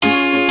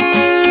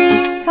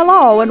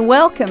Hello and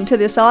welcome to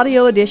this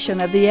audio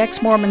edition of the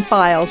Ex-Mormon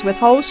Files with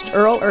host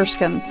Earl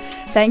Erskine.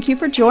 Thank you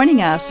for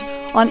joining us.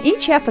 On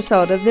each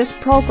episode of this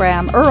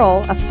program,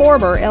 Earl, a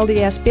former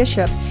LDS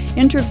bishop,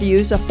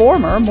 interviews a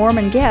former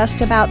Mormon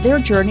guest about their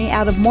journey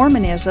out of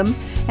Mormonism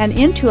and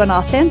into an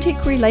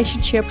authentic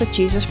relationship with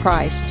Jesus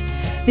Christ.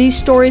 These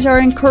stories are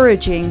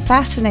encouraging,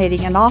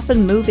 fascinating, and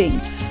often moving.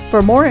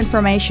 For more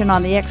information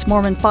on the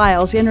Ex-Mormon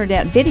Files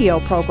internet video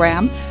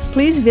program,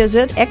 please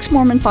visit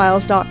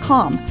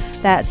exmormonfiles.com.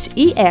 That's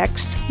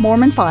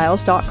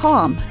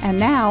exmormonfiles.com. And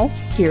now,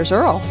 here's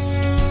Earl.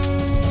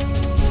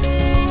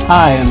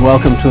 Hi, and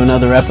welcome to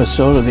another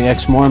episode of the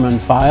Ex-Mormon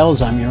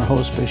Files. I'm your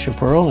host,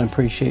 Bishop Earl. I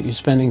appreciate you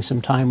spending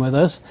some time with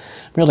us.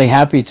 I'm really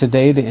happy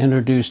today to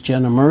introduce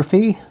Jenna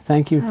Murphy.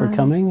 Thank you for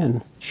coming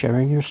and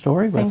sharing your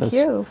story with us.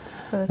 Thank you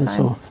for the time. And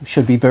so it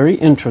should be very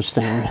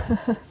interesting.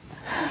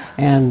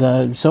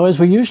 And so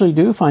as we usually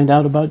do, find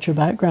out about your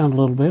background a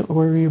little bit.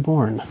 Where were you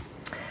born?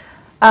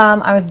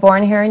 I was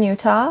born here in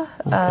Utah,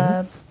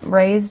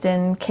 raised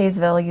in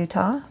Kaysville,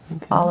 Utah,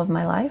 all of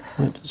my life.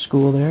 Went to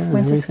school there and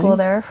Went to everything? school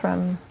there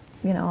from,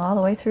 all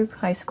the way through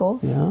high school.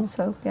 Yeah.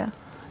 So, yeah.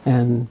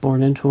 And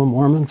born into a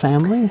Mormon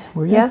family,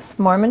 were you? Yes,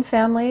 Mormon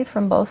family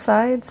from both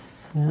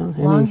sides. Yeah.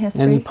 Long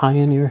history. Any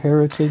pioneer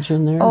heritage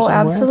in there Oh, somewhere?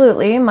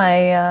 Absolutely.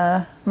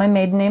 My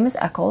maiden name is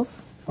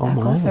Eccles. Oh,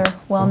 Eccles my. are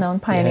well-known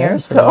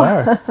pioneers. Yes, they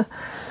are.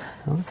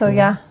 So,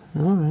 yeah.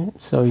 All right.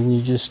 So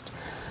you just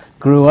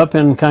grew up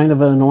in kind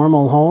of a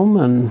normal home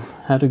and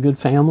had a good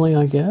family,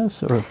 I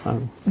guess? A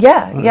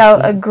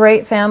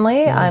great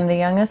family. Yeah. I'm the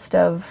youngest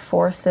of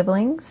 4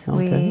 siblings.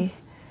 Okay.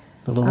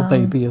 The little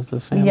baby of the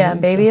family. Yeah,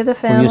 baby of the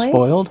family. Were you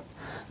spoiled?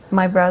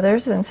 My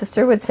brothers and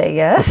sister would say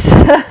yes.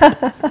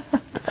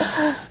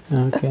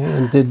 Okay.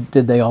 And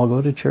did they all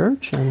go to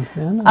church?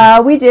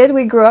 We did.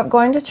 We grew up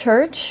going to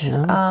church.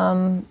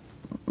 Yeah.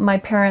 My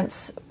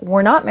parents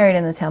were not married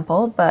in the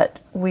temple, but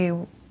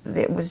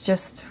it was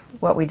just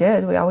what we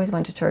did. We always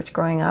went to church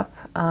growing up.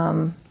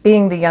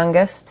 Being the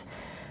youngest,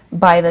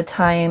 by the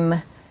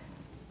time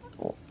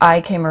I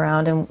came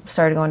around and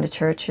started going to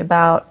church,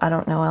 about,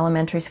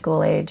 elementary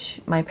school age,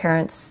 my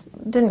parents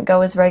didn't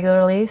go as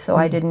regularly, so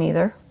I didn't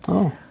either.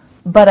 Oh.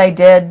 But I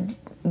did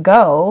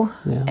go,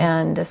 Yeah.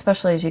 and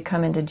especially as you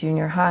come into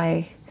junior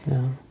high,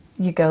 Yeah.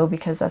 you go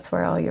because that's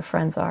where all your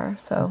friends are.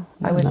 So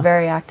Yeah. I was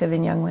very active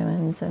in Young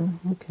Women's and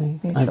I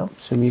Mutual.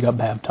 assume you got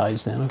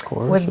baptized then, of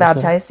course. Was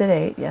baptized at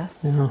 8, yes.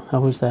 Yeah.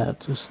 How was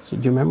that?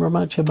 Did you remember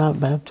much about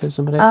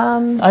baptism at 8?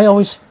 I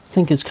always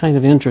think it's kind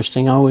of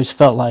interesting. I always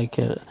felt like,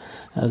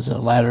 as a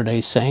Latter-day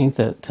Saint,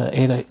 that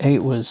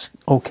 8 was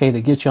okay to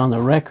get you on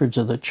the records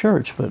of the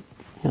church, but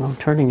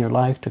turning your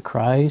life to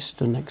Christ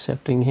and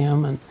accepting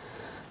Him, and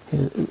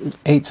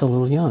 8's a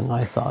little young,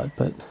 I thought,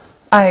 but.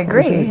 I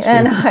agree,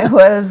 and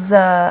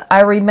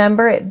I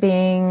remember it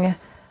being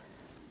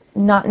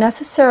not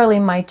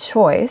necessarily my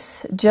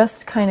choice,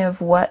 just kind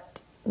of what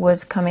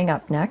was coming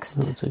up next.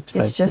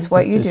 It's just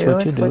what you do,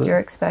 it's what you're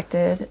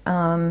expected.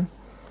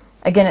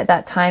 Again, at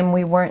that time,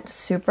 we weren't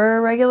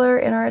super regular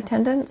in our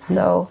attendance,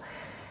 so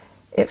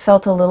it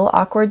felt a little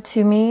awkward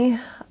to me,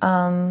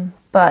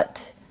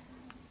 but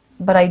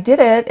I did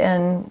it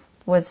and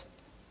was,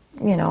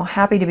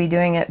 happy to be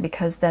doing it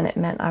because then it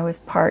meant I was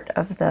part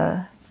of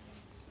the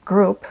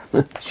group.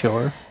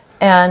 Sure.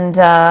 And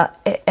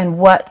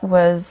what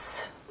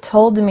was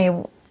told to me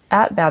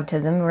at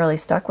baptism really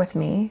stuck with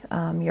me.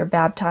 You're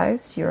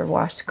baptized, you're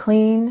washed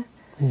clean,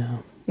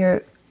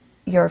 you're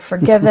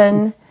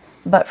forgiven,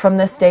 but from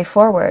this day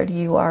forward,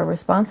 you are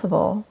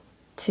responsible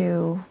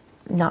to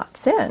not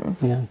sin,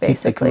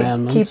 basically.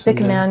 Keep the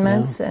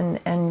commandments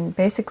and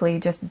basically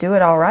just do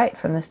it all right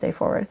from this day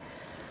forward.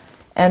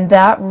 And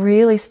that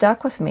really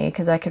stuck with me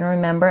because I can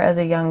remember as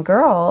a young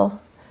girl,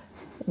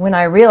 when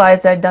I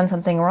realized I'd done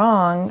something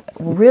wrong,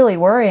 really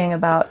worrying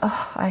about,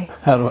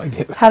 how do I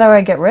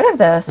get rid of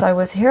this? I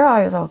was here,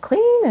 I was all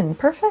clean and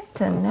perfect,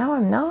 and now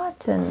I'm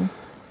not. And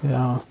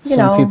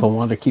some people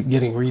want to keep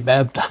getting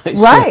rebaptized.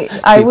 Right,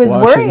 I was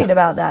worried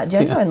about that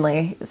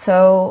genuinely. Yeah.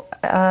 So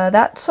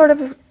that sort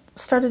of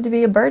started to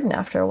be a burden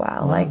after a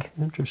while.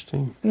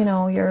 Interesting.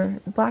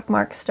 Your black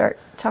marks start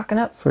chalking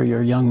up for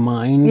your young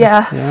mind.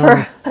 Yeah.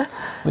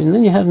 And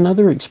then you had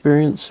another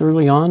experience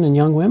early on in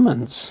Young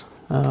Women's.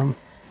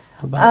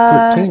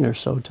 About 13 or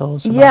so. Tell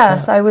us about that.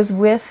 Yes, I was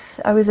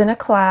in a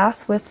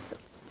class with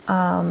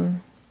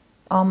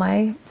all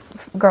my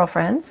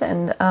girlfriends,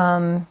 and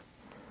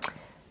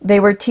they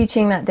were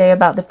teaching that day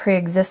about the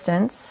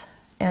pre-existence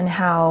and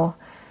how,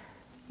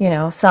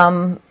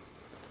 some,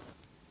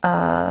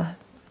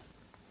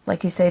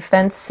 like you say,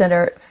 fence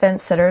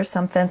sitters,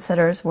 some fence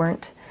sitters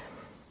weren't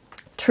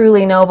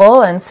truly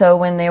noble, and so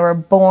when they were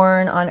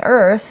born on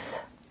Earth,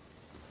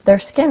 their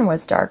skin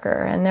was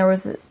darker, and there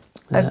was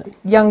a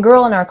young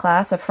girl in our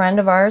class, a friend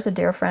of ours, a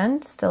dear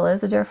friend, still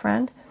is a dear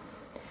friend,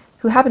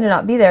 who happened to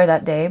not be there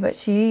that day, but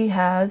she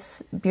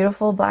has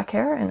beautiful black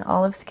hair and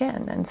olive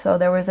skin. And so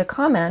there was a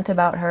comment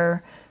about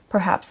her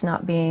perhaps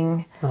not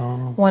being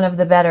one of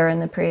the better in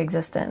the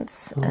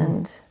pre-existence.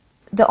 And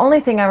the only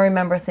thing I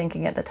remember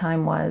thinking at the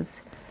time was,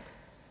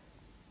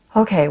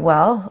 Okay,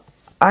 well,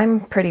 I'm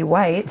pretty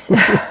white,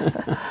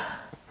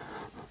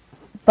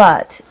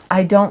 but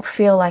I don't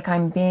feel like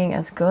I'm being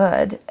as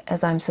good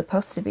as I'm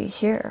supposed to be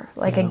here.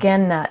 Like,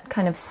 again, that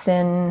kind of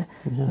sin,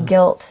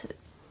 guilt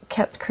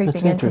kept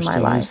creeping into my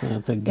life. Isn't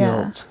it? The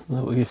guilt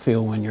that you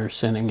feel when you're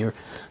sinning. You're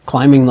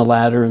climbing the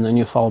ladder and then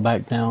you fall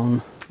back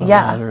down the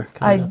ladder.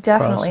 I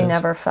definitely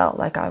never felt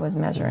like I was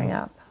measuring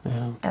up,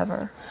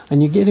 ever.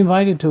 And you get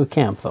invited to a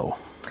camp, though.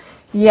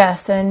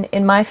 Yes, and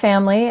in my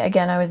family,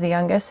 again, I was the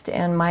youngest,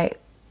 and my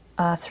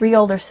 3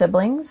 older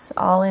siblings,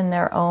 all in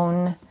their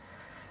own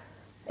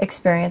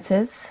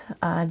experiences.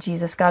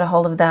 Jesus got a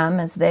hold of them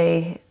as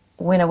they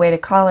went away to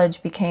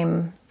college,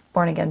 became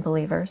born-again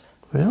believers.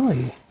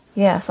 Really?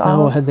 Yes.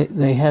 No,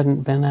 they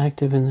hadn't been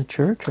active in the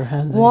church, or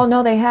had they? Well,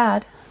 no, they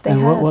had.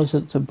 What was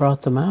it that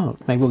brought them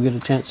out? Maybe we'll get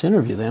a chance to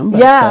interview them. But,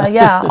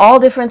 yeah, all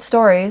different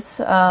stories.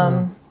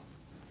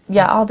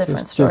 All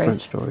different stories.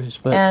 Different stories.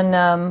 But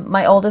and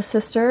my oldest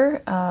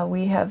sister,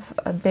 we have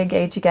a big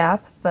age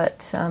gap,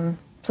 but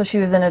so she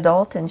was an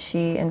adult, and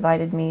she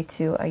invited me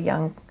to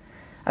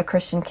a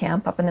Christian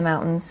camp up in the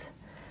mountains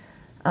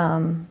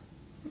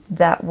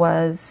that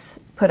was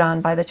put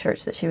on by the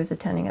church that she was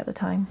attending at the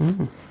time.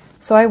 Mm.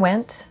 So I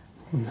went.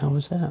 And how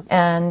was that?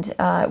 And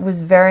it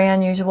was very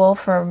unusual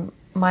for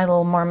my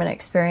little Mormon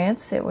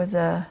experience. It was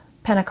a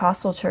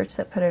Pentecostal church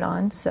that put it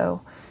on,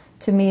 so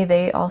to me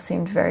they all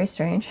seemed very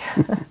strange.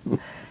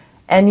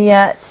 And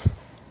yet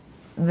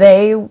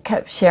they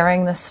kept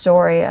sharing the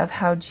story of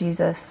how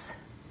Jesus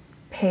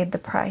paid the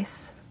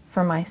price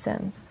for my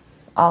sins,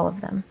 all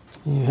of them.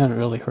 You hadn't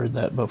really heard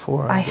that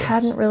before, I guess.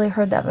 Hadn't really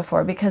heard that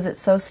before, because it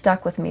so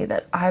stuck with me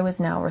that I was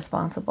now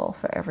responsible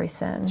for every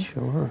sin.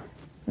 Sure.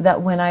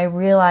 That when I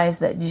realized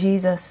that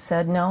Jesus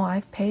said, no,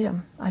 I've paid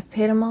them. I've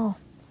paid them all.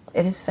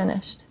 It is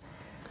finished.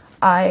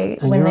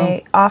 When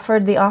they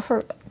offered the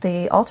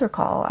altar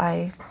call,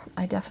 I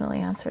definitely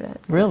answered it.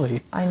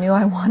 Really? I knew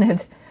I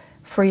wanted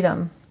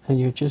freedom. And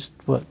you're just,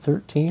 what,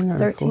 13 or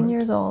 13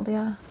 years old,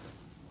 yeah.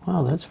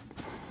 Wow, that's...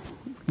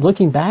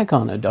 Looking back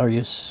on it, are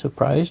you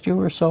surprised you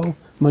were so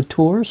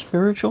mature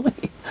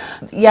spiritually?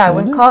 Yeah, I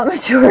wouldn't call it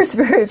mature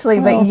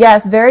spiritually, but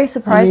yes, very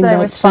surprised that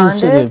I responded.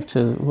 Sensitive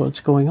to what's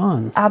going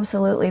on.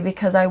 Absolutely,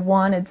 because I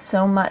wanted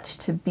so much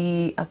to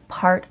be a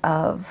part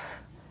of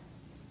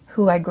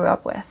who I grew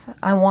up with.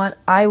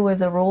 I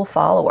was a rule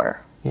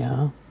follower.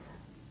 Yeah.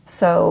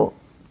 So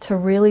to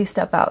really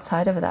step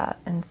outside of that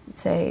and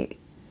say,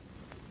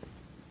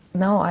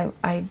 no,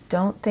 I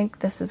don't think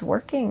this is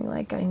working.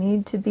 Like, I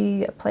need to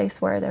be a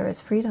place where there is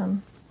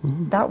freedom.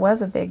 Mm-hmm. That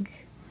was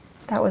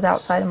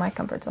outside of my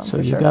comfort zone, so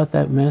for you sure. got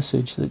that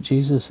message that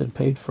Jesus had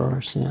paid for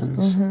our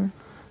sins. Mm-hmm.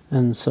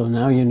 And so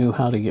now you knew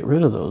how to get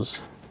rid of those.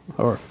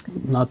 Or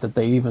not that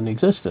they even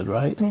existed,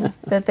 right? Yeah,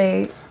 that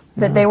they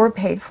were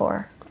paid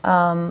for.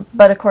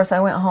 But of course,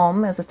 I went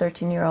home as a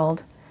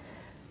 13-year-old,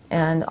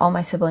 and all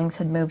my siblings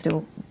had moved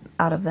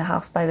out of the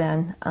house by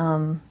then.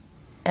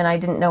 And I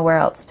didn't know where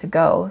else to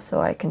go, so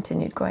I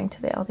continued going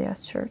to the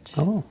LDS church.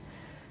 Oh.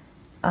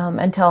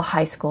 Until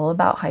high school.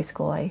 About high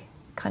school, I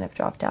kind of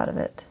dropped out of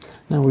it.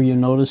 Now, were you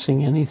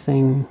noticing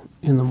anything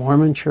in the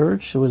Mormon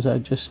church? Was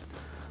that just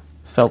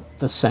felt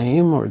the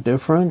same or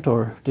different,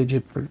 or did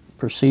you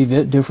perceive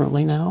it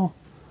differently now?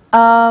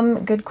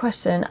 Good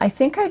question. I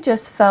think I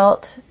just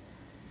felt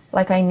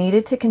like I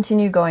needed to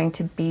continue going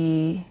to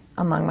be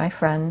among my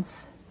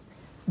friends.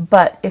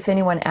 But if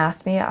anyone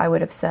asked me, I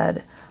would have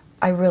said,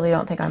 I really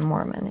don't think I'm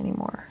Mormon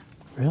anymore.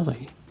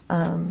 Really?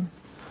 Well,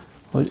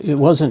 it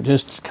wasn't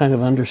just kind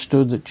of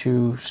understood that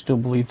you still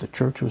believed the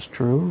church was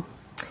true?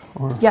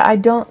 Or? Yeah, I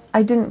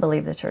didn't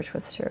believe the church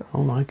was true.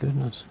 Oh my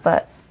goodness.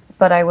 But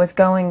I was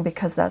going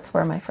because that's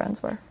where my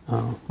friends were.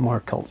 Oh, more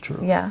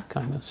cultural. Yeah.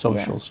 Kind of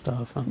social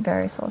stuff. And,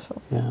 very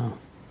social. Yeah.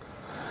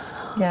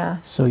 Yeah.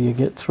 So you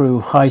get through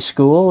high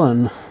school,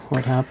 and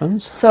what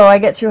happens? So I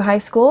get through high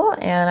school,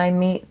 and I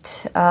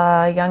meet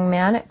a young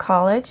man at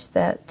college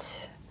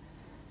that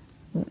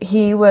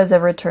he was a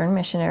return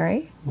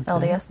missionary,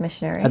 LDS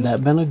missionary. Had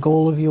that been a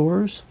goal of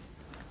yours?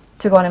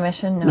 To go on a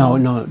mission? No.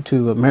 No,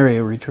 to marry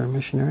a return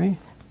missionary?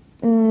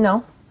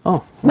 No.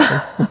 Oh,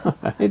 okay.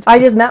 Right. I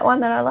just met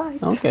one that I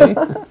liked. Okay.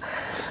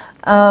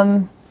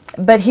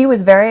 But he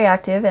was very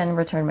active in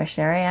return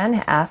missionary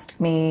and asked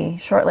me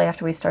shortly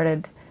after we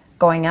started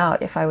going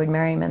out if I would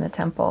marry him in the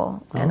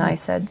temple. Oh. And I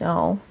said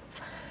no.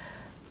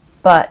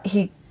 But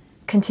he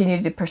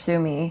continued to pursue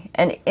me.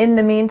 And in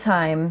the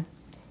meantime,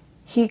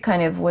 he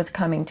kind of was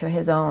coming to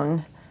his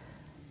own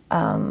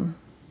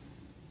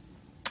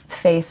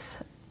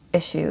faith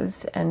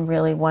issues and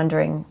really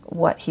wondering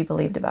what he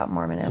believed about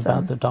Mormonism.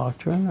 About the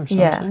doctrine or something?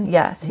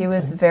 Yeah, yes. He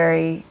was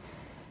very...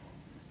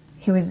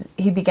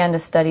 He began to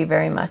study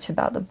very much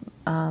about the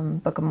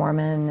Book of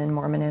Mormon and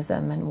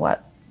Mormonism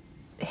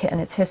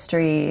and its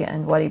history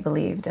and what he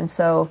believed. And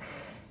so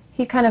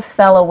he kind of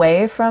fell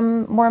away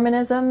from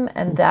Mormonism,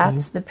 and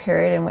that's the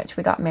period in which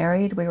we got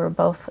married. We were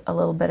both a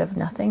little bit of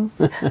nothing.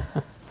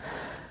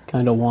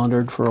 Kind of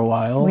wandered for a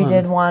while. We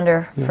did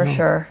wander, for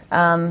sure.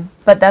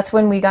 But that's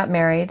when we got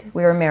married.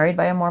 We were married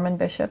by a Mormon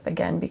bishop,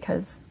 again,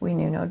 because we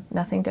knew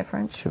nothing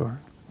different. Sure.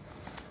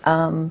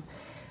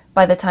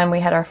 By the time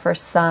we had our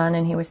first son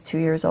and he was 2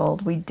 years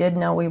old, we did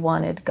know we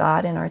wanted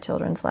God in our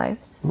children's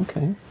lives.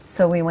 Okay.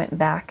 So we went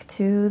back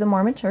to the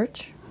Mormon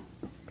church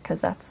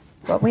because that's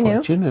what we knew.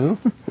 What you knew.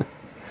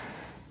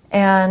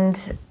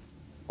 And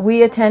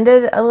we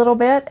attended a little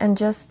bit and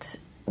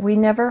we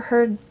never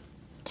heard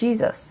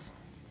Jesus.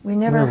 We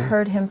never Really?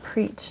 heard him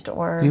preached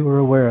or... You were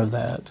aware of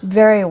that.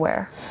 Very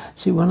aware.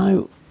 See, when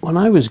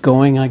I was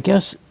going, I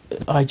guess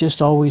I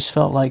just always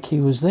felt like he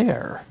was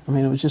there. I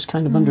mean, it was just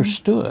kind of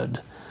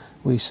understood.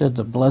 We said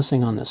the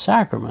blessing on the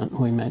sacrament.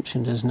 We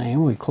mentioned his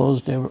name. We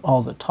closed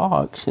all the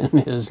talks in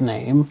his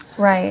name.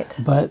 Right.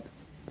 But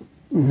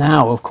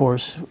now, of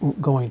course,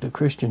 going to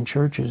Christian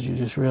churches, you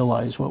just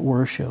realize what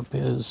worship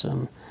is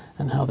and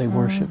how they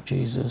worship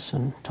Jesus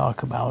and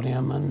talk about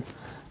him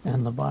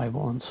and the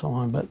Bible and so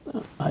on. But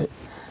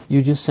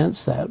you just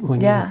sensed that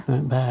when you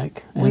went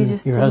back.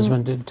 And your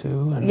husband did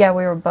too. And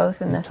we were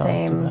both in the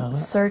same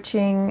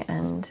searching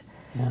and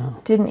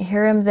didn't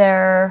hear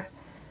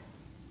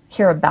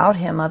about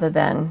him other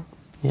than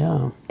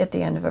at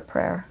the end of a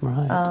prayer.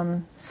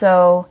 Right.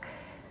 So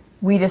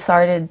we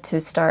decided to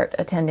start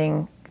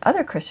attending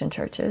other Christian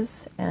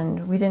churches,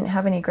 and we didn't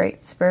have any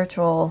great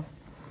spiritual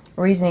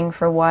reasoning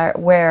for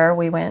where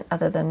we went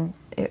other than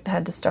it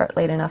had to start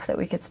late enough that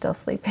we could still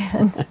sleep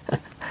in.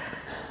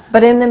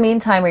 But in the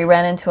meantime, we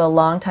ran into a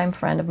longtime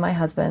friend of my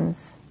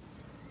husband's,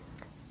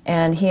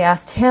 and he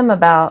asked him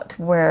about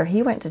where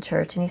he went to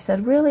church, and he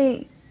said,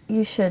 really,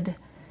 you should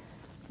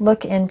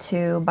look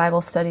into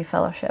Bible study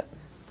fellowship,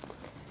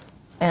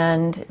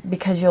 and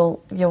because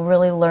you'll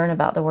really learn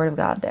about the Word of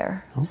God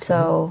there. Okay.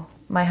 So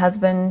my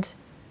husband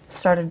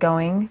started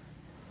going,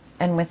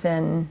 and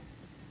within,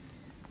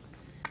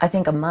 I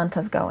think, a month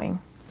of going,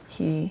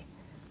 he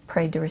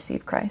prayed to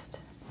receive Christ.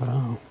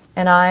 Wow.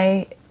 And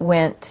I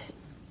went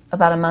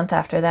about a month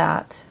after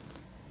that,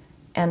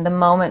 and the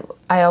moment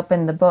I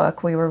opened the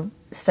book, we were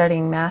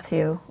studying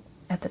Matthew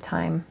at the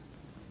time,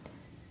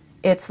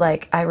 it's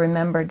like I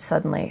remembered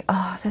suddenly,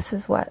 oh, this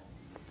is what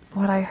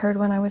I heard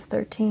when I was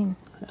 13.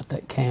 At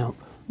that camp.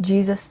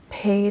 Jesus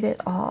paid it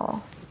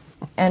all.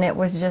 And it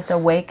was just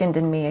awakened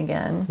in me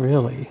again.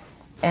 Really?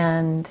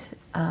 And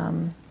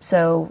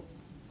so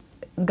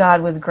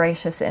God was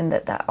gracious in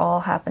that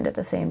all happened at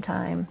the same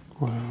time.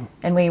 Wow.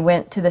 And we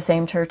went to the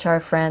same church our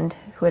friend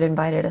who had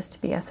invited us to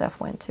BSF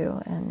went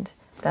to, and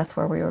that's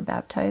where we were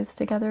baptized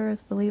together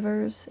as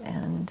believers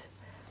and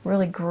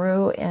really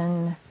grew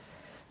in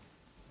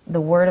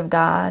the Word of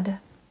God,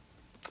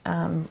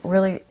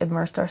 really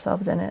immersed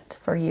ourselves in it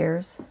for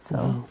years. So.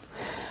 Wow.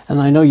 And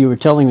I know you were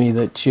telling me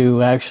that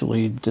you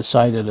actually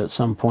decided at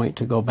some point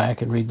to go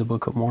back and read the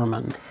Book of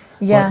Mormon.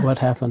 Yes. What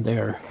happened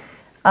there?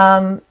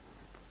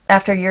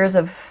 After years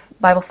of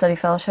Bible study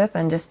fellowship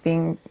and just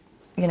being,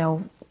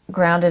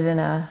 grounded in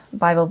a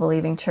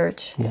Bible-believing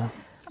church,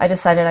 I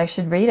decided I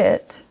should read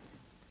it.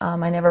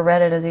 I never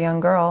read it as a young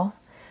girl.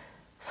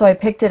 So I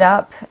picked it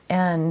up,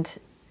 and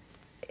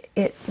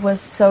it was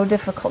so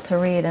difficult to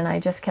read, and I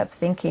just kept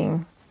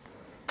thinking,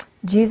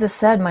 Jesus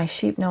said, my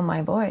sheep know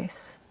my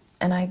voice.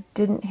 And I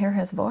didn't hear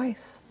his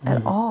voice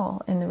at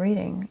all in the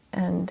reading.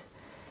 And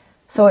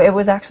so it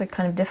was actually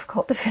kind of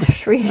difficult to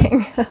finish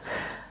reading.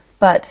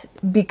 But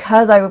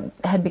because I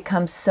had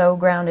become so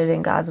grounded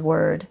in God's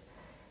Word,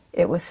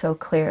 it was so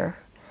clear.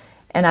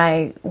 And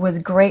I was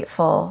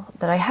grateful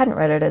that I hadn't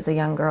read it as a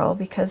young girl,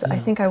 because I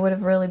think I would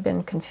have really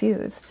been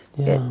confused.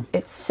 Yeah.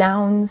 It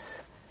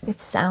sounds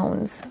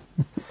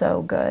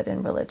so good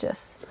and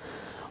religious.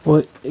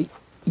 Well,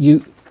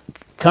 you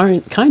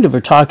kind of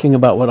are talking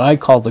about what I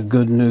call the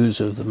good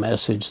news of the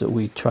message that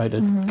we try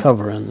to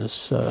cover in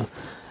this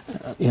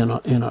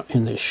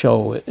in this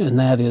show, and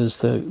that is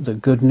the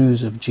good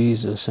news of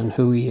Jesus and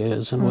who he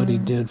is and what he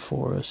did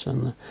for us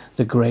and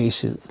the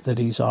grace that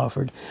he's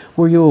offered.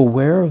 Were you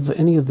aware of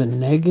any of the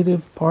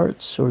negative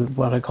parts, or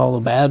what I call the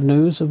bad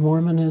news of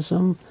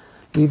Mormonism,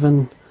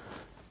 even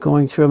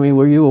going through? I mean,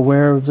 were you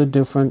aware of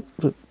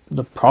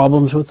the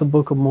problems with the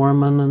Book of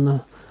Mormon and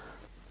the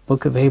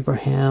Book of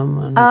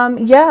Abraham?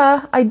 And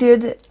yeah, I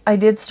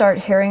did start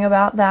hearing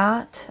about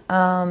that.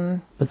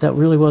 But that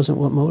really wasn't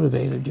what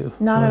motivated you.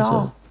 Not at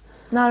all.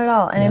 Not at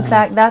all. And in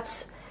fact,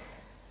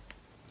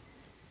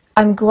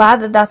 I'm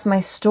glad that that's my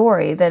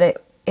story, that it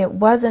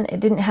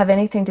didn't have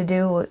anything to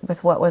do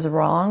with what was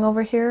wrong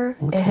over here.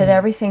 Okay. It had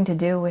everything to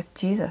do with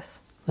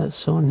Jesus. That's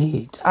so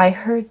neat. I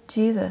heard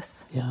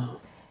Jesus. Yeah.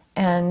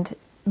 And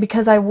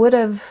because I would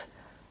have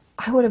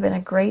been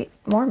a great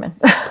Mormon.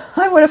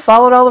 I would have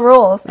followed all the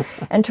rules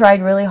and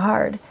tried really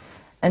hard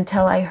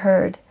until I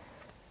heard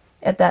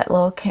at that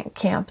little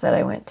camp that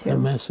I went to. The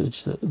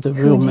message, the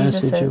real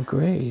message of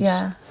grace.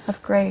 Yeah, of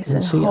grace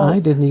and see, hope I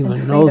didn't even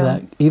and know freedom.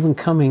 that. Even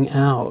coming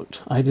out,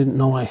 I didn't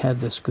know I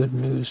had this good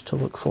news to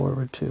look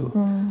forward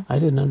to. I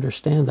didn't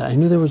understand that. I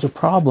knew there was a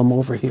problem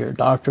over here,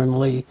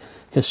 doctrinally,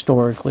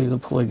 historically, the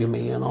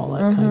polygamy and all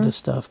that kind of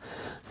stuff.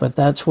 But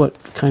that's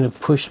what kind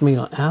of pushed me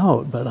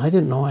out. But I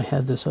didn't know I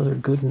had this other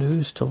good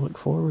news to look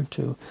forward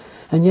to.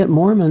 And yet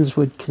Mormons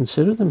would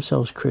consider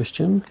themselves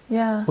Christian.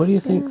 Yeah. What do you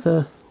think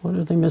what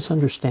are they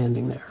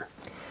misunderstanding there?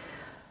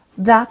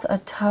 That's a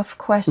tough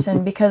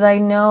question because I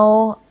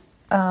know,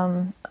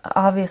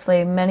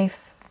 obviously,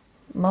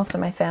 most of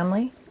my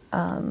family,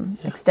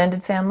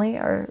 extended family,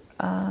 are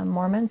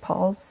Mormon.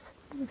 Paul's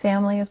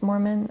family is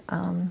Mormon.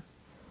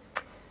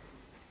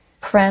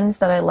 Friends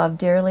that I love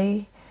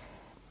dearly,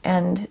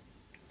 and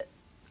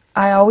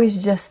I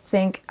always just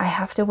think I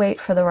have to wait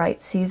for the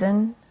right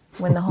season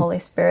when the Holy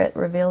Spirit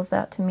reveals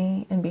that to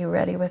me and be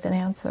ready with an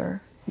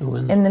answer.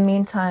 In the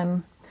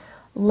meantime,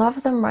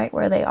 love them right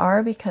where they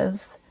are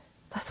because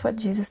that's what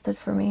Jesus did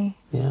for me.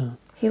 Yeah.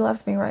 He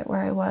loved me right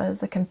where I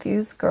was, a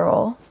confused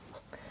girl,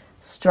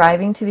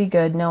 striving to be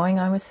good, knowing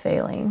I was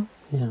failing.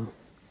 Yeah.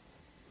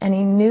 And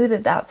he knew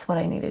that that's what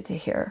I needed to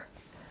hear,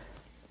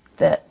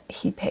 that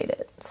he paid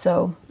it.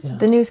 So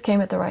the news came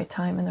at the right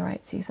time in the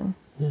right season.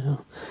 Yeah.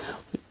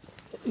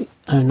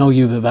 I know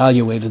you've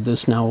evaluated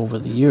this now over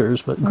the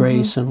years, but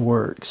grace and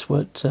works,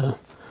 what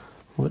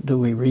do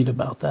we read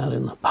about that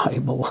in the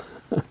Bible?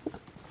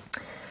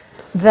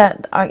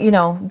 That,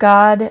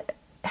 God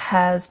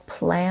has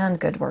planned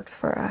good works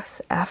for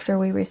us after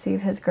we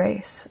receive his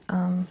grace.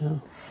 Yeah.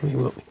 He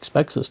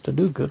expects us to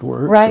do good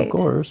works, right. of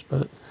course,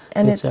 but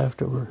it's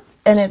after we're...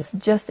 And it's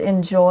just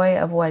in joy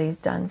of what he's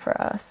done for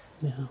us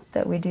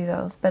that we do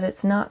those. But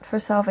it's not for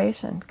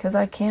salvation, because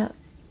I can't...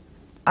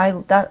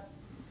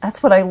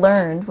 That's what I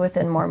learned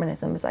within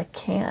Mormonism, is I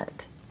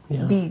can't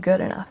be good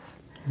enough.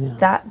 Yeah.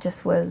 That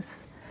just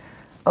was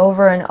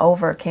over and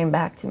over came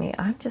back to me.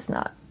 I'm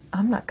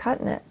not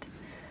cutting it.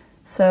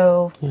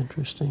 So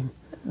interesting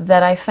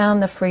that I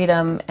found the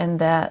freedom, and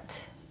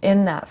that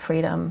in that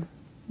freedom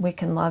we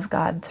can love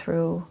God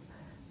through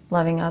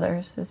loving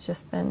others. It's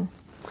just been...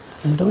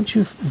 And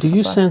do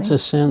you sense a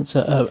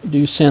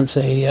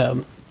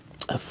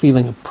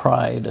feeling of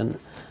pride and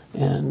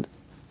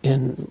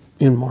in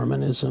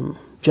Mormonism,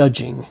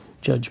 being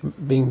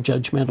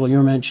judgmental?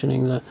 You're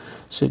mentioning the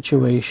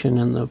situation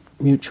in the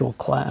mutual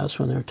class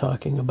when they're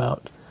talking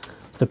about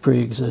the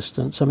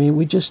pre-existence. I mean,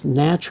 we just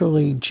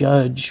naturally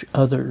judge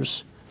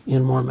others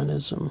in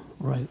Mormonism,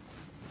 right?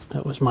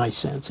 That was my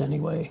sense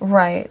anyway.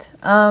 Right.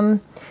 And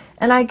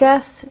I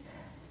guess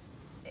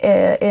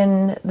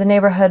in the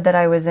neighborhood that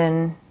I was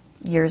in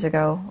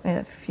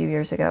a few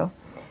years ago,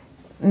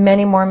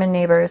 many Mormon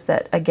neighbors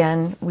that,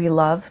 again, we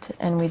loved,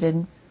 and we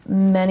did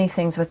many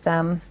things with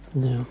them.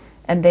 Yeah.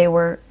 And they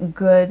were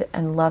good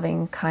and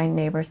loving, kind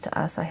neighbors to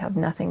us. I have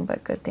nothing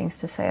but good things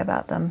to say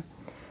about them.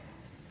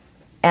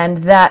 And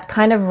that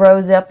kind of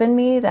rose up in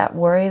me, that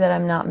worry that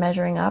I'm not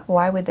measuring up.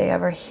 Why would they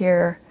ever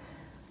hear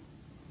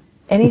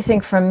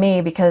anything from me?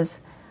 Because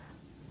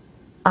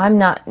I'm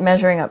not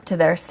measuring up to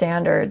their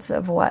standards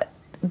of what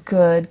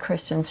good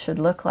Christians should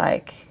look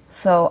like.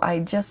 So I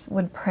just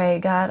would pray,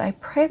 God, I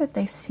pray that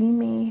they see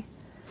me.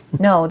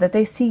 No, that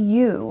they see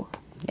you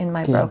in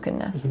my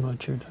brokenness. In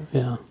what you're doing.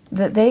 Yeah.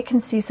 That they can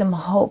see some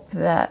hope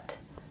that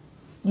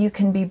you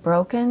can be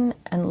broken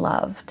and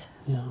loved.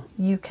 Yeah.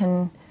 You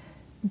can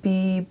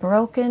be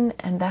broken,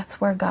 and that's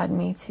where God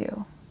meets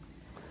you,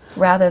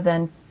 rather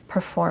than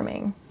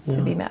performing to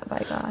be met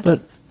by God.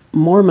 But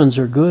Mormons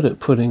are good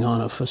at putting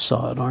on a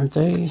facade, aren't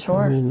they?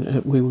 Sure. I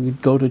mean, we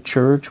would go to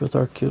church with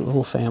our cute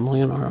little family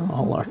and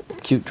all our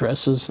cute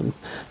dresses and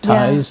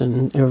ties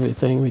and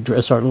everything. We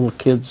dress our little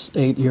kids,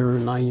 8-year or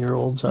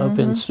 9-year-olds up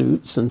in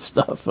suits and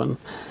stuff and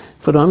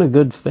put on a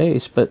good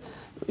face. But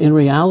in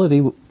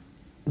reality,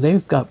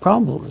 they've got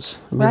problems.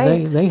 I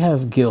mean, they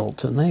have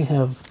guilt and they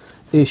have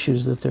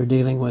issues that they're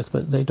dealing with,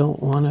 but they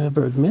don't want to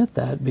ever admit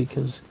that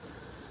because...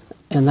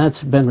 And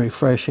that's been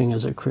refreshing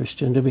as a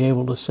Christian, to be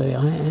able to say,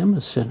 I am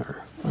a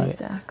sinner.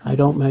 Exactly. I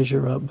don't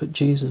measure up, but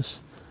Jesus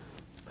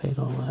paid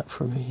all that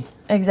for me.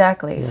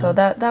 Exactly. Yeah. So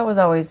that was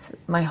always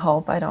my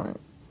hope. I don't,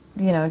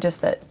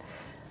 just that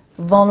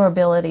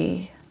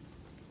vulnerability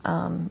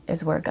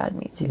is where God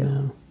meets you.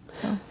 Yeah.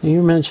 So.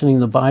 You're mentioning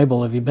the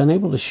Bible. Have you been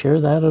able to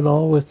share that at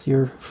all with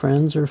your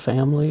friends or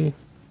family?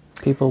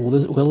 People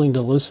willing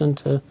to listen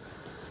to...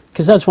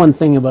 Because that's one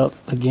thing about,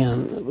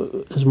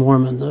 again, as a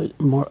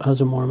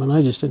Mormon,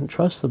 I just didn't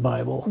trust the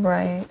Bible.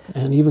 Right.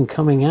 And even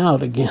coming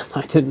out, again,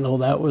 I didn't know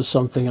that was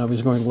something I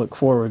was going to look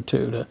forward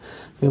to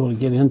be able to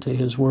get into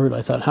His Word.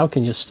 I thought, how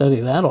can you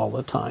study that all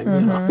the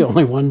time?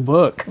 Only one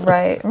book.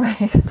 Right.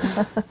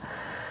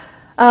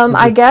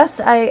 I guess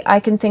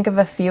I can think of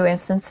a few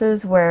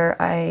instances where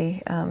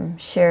I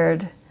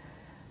shared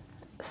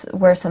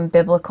where some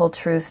biblical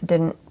truth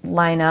didn't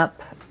line up.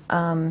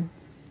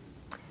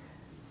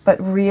 But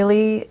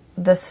really,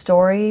 the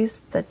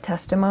stories, the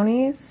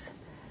testimonies,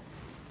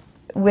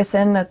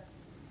 within the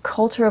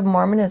culture of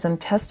Mormonism,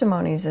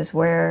 testimonies is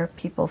where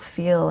people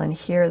feel and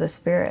hear the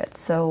Spirit.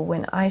 So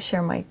when I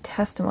share my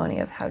testimony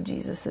of how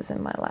Jesus is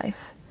in my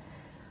life,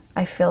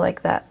 I feel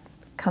like that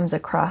comes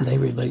across. They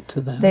relate to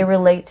that. They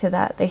relate to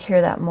that. They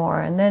hear that more.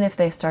 And then if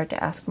they start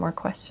to ask more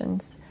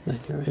questions,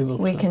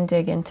 we can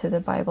dig into the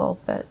Bible.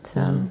 But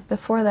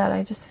before that,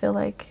 I just feel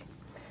like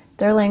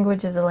their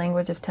language is a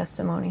language of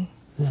testimony.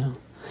 Yeah.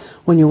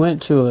 When you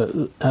went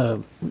to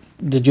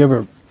did you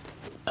ever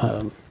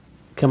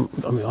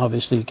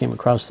obviously you came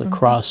across the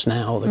cross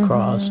now, the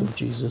cross of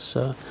Jesus.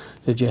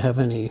 Did you have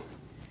any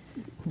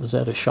Was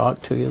that a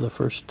shock to you the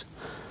first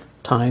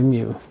time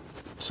you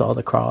saw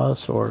the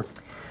cross or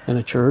in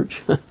a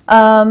church?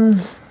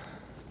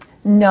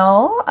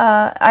 No,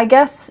 I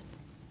guess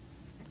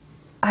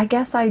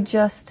I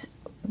just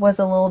was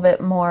a little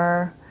bit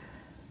more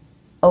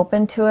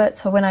open to it.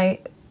 So when I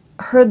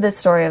heard the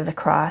story of the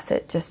cross,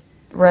 it just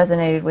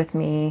resonated with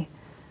me,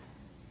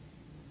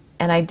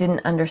 and I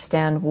didn't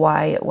understand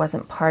why it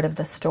wasn't part of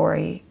the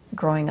story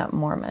growing up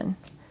Mormon.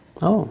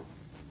 Oh.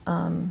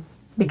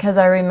 Because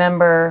I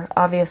remember,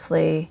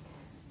 obviously,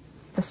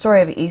 the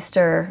story of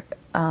Easter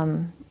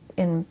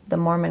in the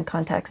Mormon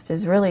context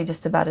is really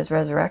just about his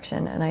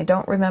resurrection, and I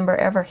don't remember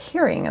ever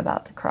hearing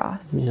about the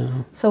cross.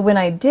 Yeah. So when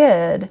I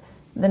did,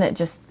 then it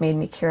just made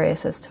me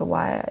curious as to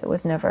why it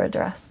was never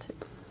addressed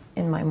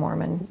in my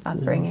Mormon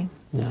upbringing.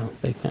 Yeah,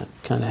 they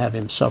kind of have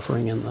him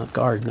suffering in the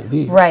Garden of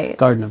Eden. Right.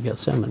 Garden of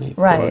Gethsemane. Of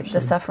Right, course, the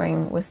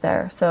suffering was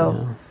there.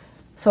 So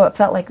so it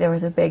felt like there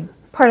was a big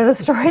part of the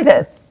story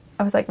that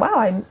I was like,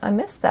 wow, I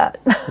missed that.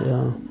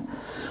 Yeah.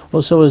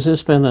 Well, so has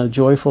this been a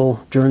joyful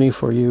journey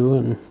for you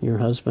and your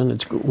husband?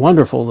 It's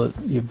wonderful that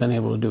you've been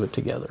able to do it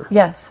together.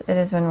 Yes, it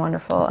has been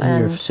wonderful.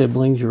 And your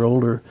siblings, your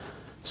older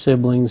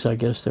siblings, I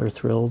guess they're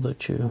thrilled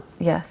that you...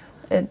 Yes,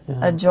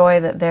 a joy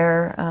that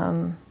they're,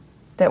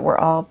 that we're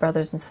all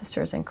brothers and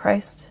sisters in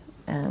Christ,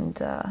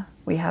 and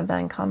we have that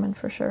in common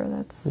for sure.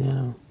 That's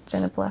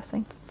been a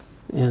blessing.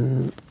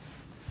 And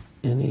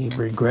any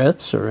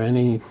regrets or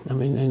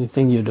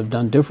anything you'd have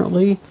done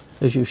differently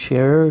as you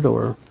shared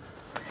or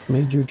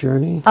made your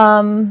journey?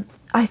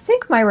 I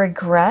think my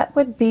regret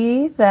would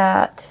be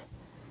that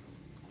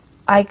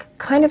I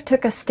kind of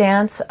took a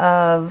stance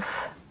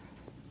of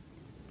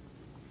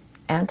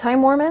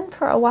anti-Mormon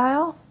for a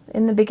while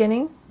in the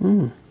beginning,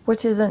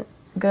 which isn't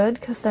good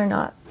because they're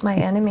not my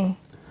enemy.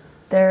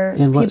 They're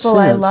people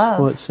I love.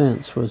 What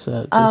sense was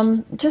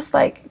that? Just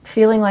like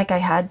feeling like I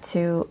had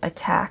to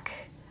attack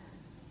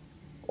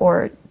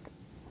or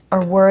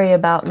worry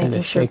about making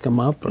sure... shake them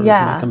up or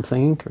make them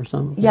think or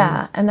something?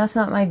 Yeah, and that's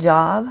not my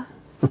job.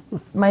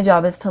 My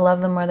job is to love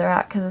them where they're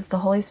at because it's the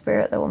Holy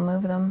Spirit that will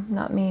move them,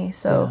 not me.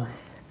 So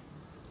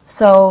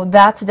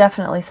that's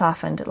definitely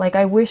softened. Like,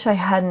 I wish I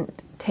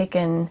hadn't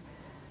taken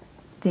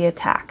the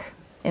attack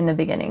in the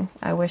beginning.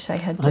 I wish I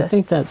had just I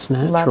think that's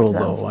natural,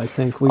 though. I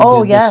think we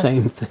did the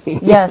same thing.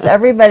 Yes,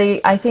 everybody,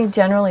 I think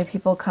generally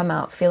people come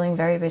out feeling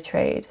very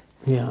betrayed.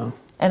 Yeah.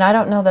 And I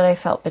don't know that I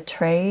felt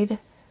betrayed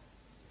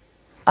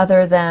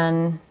other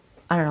than,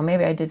 I don't know,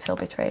 maybe I did feel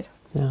betrayed.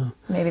 Yeah.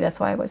 Maybe that's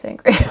why I was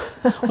angry.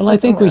 Well, I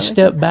think we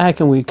step back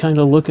and we kind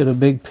of look at a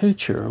big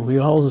picture, and we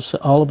all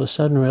of a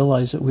sudden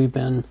realize that we've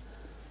been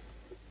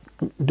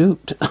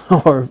duped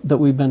or that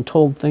we've been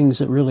told things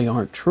that really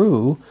aren't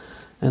true,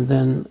 and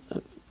then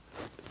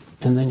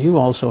you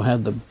also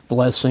had the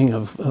blessing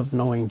of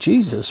knowing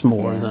Jesus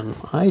more than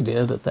I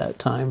did at that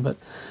time. But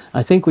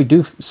I think we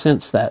do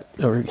sense that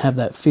or have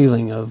that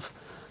feeling of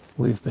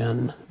we've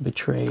been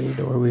betrayed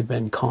or we've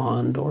been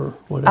conned or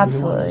whatever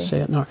you want to say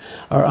it. And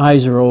our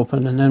eyes are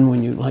open, and then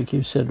when you, like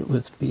you said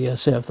with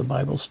BSF, the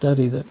Bible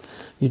study, that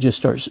you just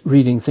start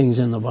reading things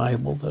in the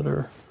Bible that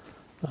are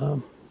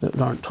that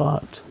aren't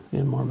taught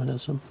in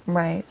Mormonism.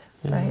 Right,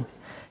 right.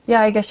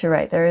 Yeah, I guess you're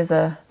right. There is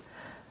a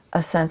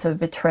sense of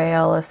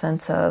betrayal, a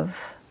sense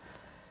of,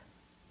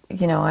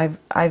 you know,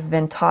 I've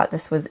been taught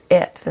this was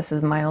it. This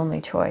was my only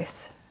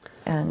choice.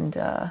 And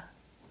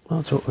well,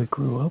 that's what we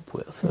grew up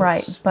with.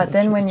 Right, but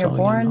then when you're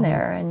born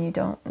there and you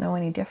don't know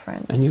any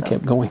different. And you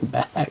kept going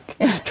back,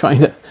 trying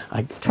to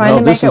make it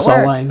work. This is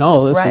all I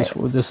know.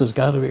 This has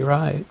got to be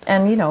right.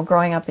 And, you know,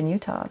 growing up in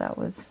Utah, that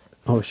was...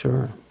 Oh,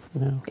 sure.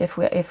 Yeah.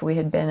 If we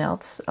had been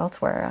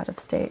elsewhere out of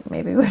state,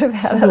 maybe we would have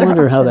had other I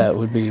wonder options. how that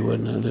would be,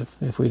 wouldn't it,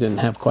 if we didn't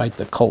have quite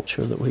the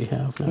culture that we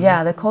have now.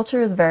 Yeah, the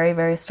culture is very,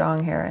 very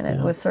strong here, and it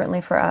was certainly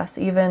for us,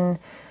 even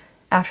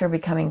after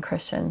becoming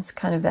Christians,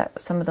 kind of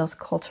that some of those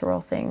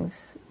cultural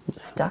things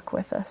stuck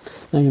with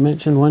us. Now, you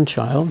mentioned one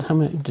child. How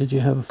many did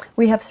you have?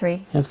 We have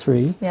 3. Have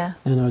 3? Yeah.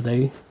 And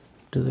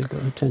do they go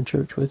attend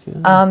church with you?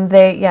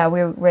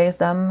 We raised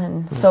them,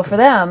 and so for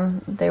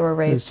them, they were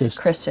raised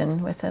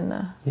Christian within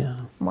the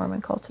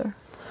Mormon culture,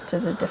 which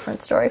is a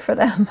different story for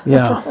them.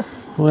 Yeah.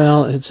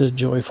 Well, it's a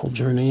joyful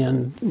journey,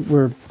 and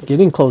we're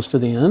getting close to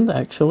the end,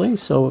 actually.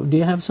 So do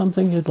you have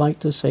something you'd like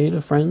to say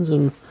to friends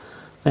and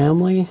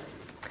family?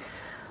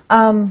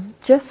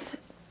 Just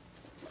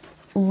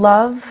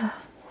love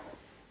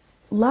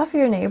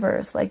your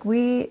neighbors. Like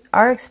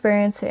our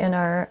experience in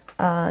our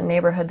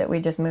neighborhood that we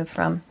just moved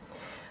from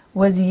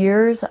was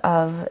years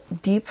of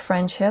deep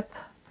friendship.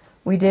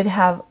 We did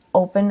have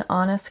open,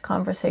 honest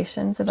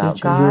conversations about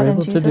God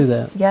and Jesus. To do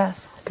that?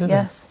 Yes, Good.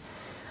 yes.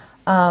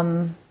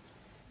 And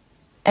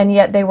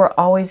yet they were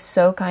always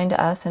so kind to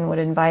us and would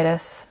invite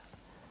us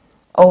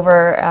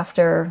over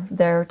after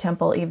their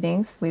temple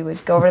evenings. We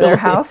would go over to their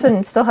house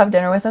and still have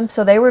dinner with them.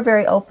 So they were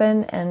very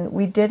open, and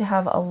we did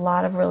have a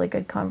lot of really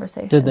good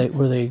conversations.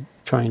 Were they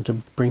trying to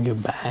bring you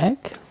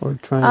back, or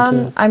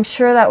trying to? I'm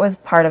sure that was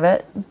part of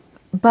it,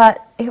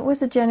 but it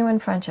was a genuine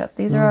friendship.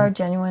 These are our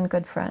genuine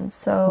good friends.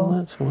 So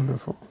that's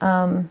wonderful.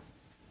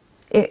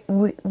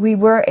 we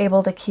were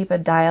able to keep a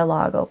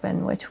dialogue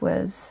open, which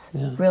was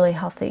really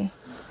healthy.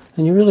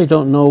 And you really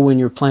don't know when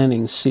you're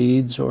planting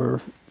seeds,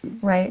 or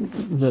right,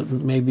 that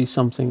maybe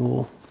something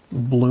will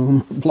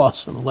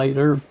blossom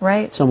later.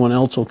 Right. Someone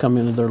else will come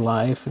into their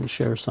life and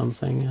share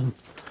something.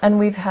 And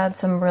we've had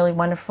some really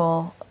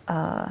wonderful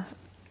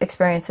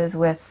experiences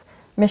with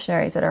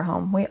missionaries at our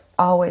home. We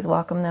always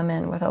welcome them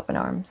in with open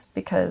arms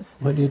because...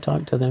 What do you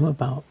talk to them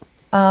about?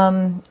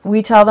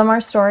 We tell them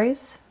our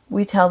stories.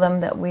 We tell them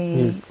that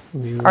we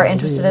are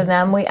interested in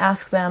them. We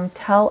ask them,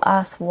 tell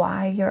us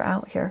why you're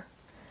out here.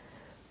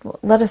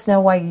 Let us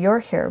know why you're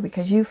here,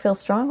 because you feel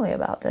strongly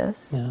about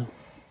this. Yeah.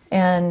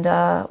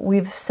 And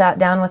we've sat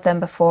down with them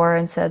before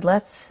and said,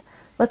 let's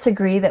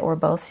agree that we're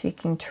both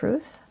seeking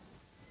truth.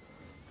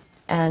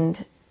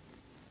 And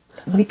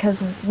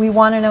because we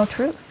want to know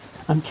truth.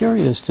 I'm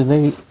curious, do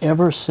they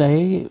ever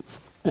say,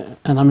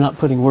 and I'm not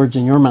putting words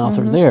in your mouth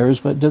or theirs,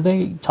 but do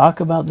they talk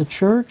about the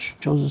church,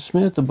 Joseph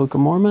Smith, the Book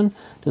of Mormon?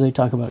 Do they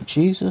talk about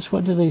Jesus?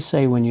 What do they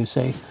say when you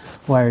say,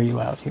 why are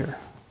you out here?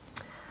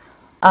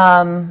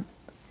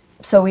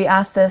 So we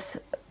asked this,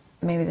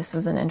 maybe this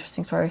was an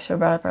interesting story I should have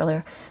brought up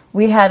earlier.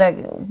 We had a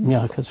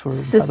because we're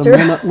sister,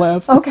 about a minute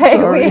left. Okay,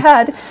 Sorry. we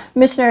had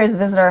missionaries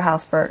visit our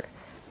house for,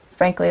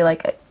 frankly,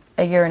 like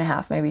a year and a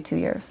half, maybe 2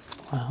 years.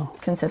 Wow.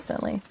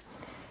 Consistently.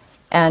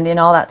 And in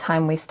all that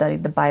time, we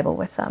studied the Bible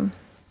with them.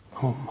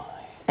 Oh my.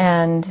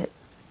 And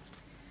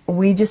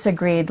we just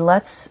agreed,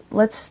 let's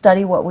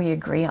study what we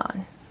agree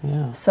on.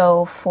 Yeah.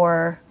 So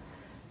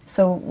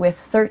with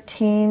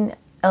 13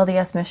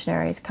 LDS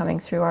missionaries coming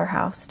through our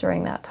house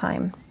during that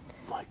time,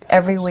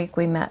 every week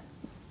we met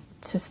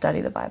to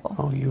study the Bible.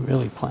 Oh, you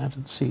really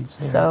planted seeds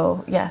there.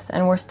 So, yes,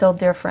 and we're still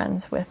dear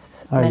friends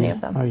with many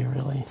of them. Are you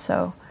really?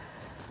 So,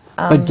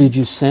 but did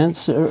you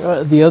sense,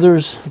 the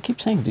others, I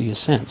keep saying, do you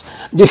sense?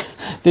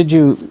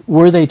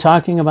 Were they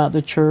talking about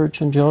the church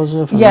and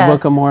Joseph and yes, the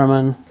Book of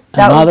Mormon, and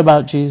not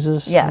about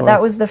Jesus? Yeah,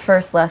 that was the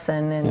first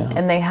lesson,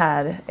 and they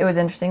had, it was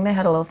interesting, they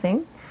had a little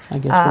thing. I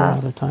guess we're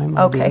out of time.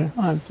 Okay.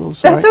 I'm so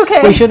sorry. That's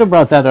okay. We should have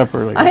brought that up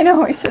earlier. I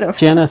know, we should have.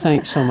 Jenna,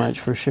 thanks so much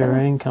for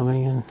sharing,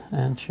 coming in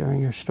and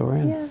sharing your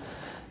story.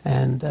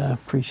 And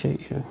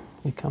appreciate you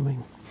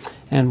coming.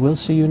 And we'll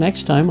see you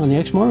next time on the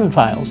Ex-Mormon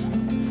Files.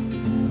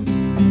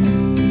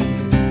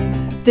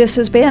 This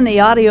has been the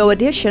audio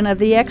edition of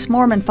the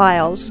Ex-Mormon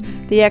Files.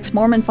 The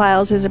Ex-Mormon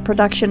Files is a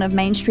production of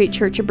Main Street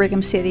Church of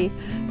Brigham City.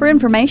 For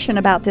information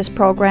about this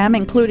program,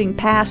 including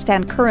past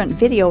and current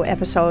video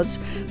episodes,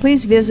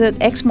 please visit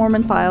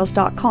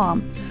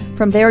exmormonfiles.com.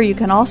 From there, you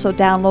can also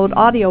download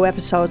audio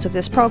episodes of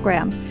this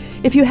program.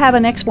 If you have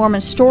an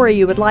Ex-Mormon story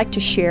you would like to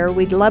share,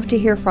 we'd love to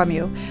hear from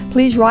you.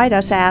 Please write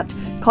us at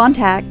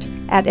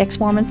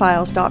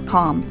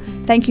contact@exmormonfiles.com.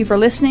 Thank you for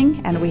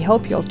listening, and we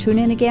hope you'll tune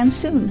in again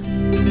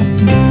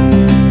soon.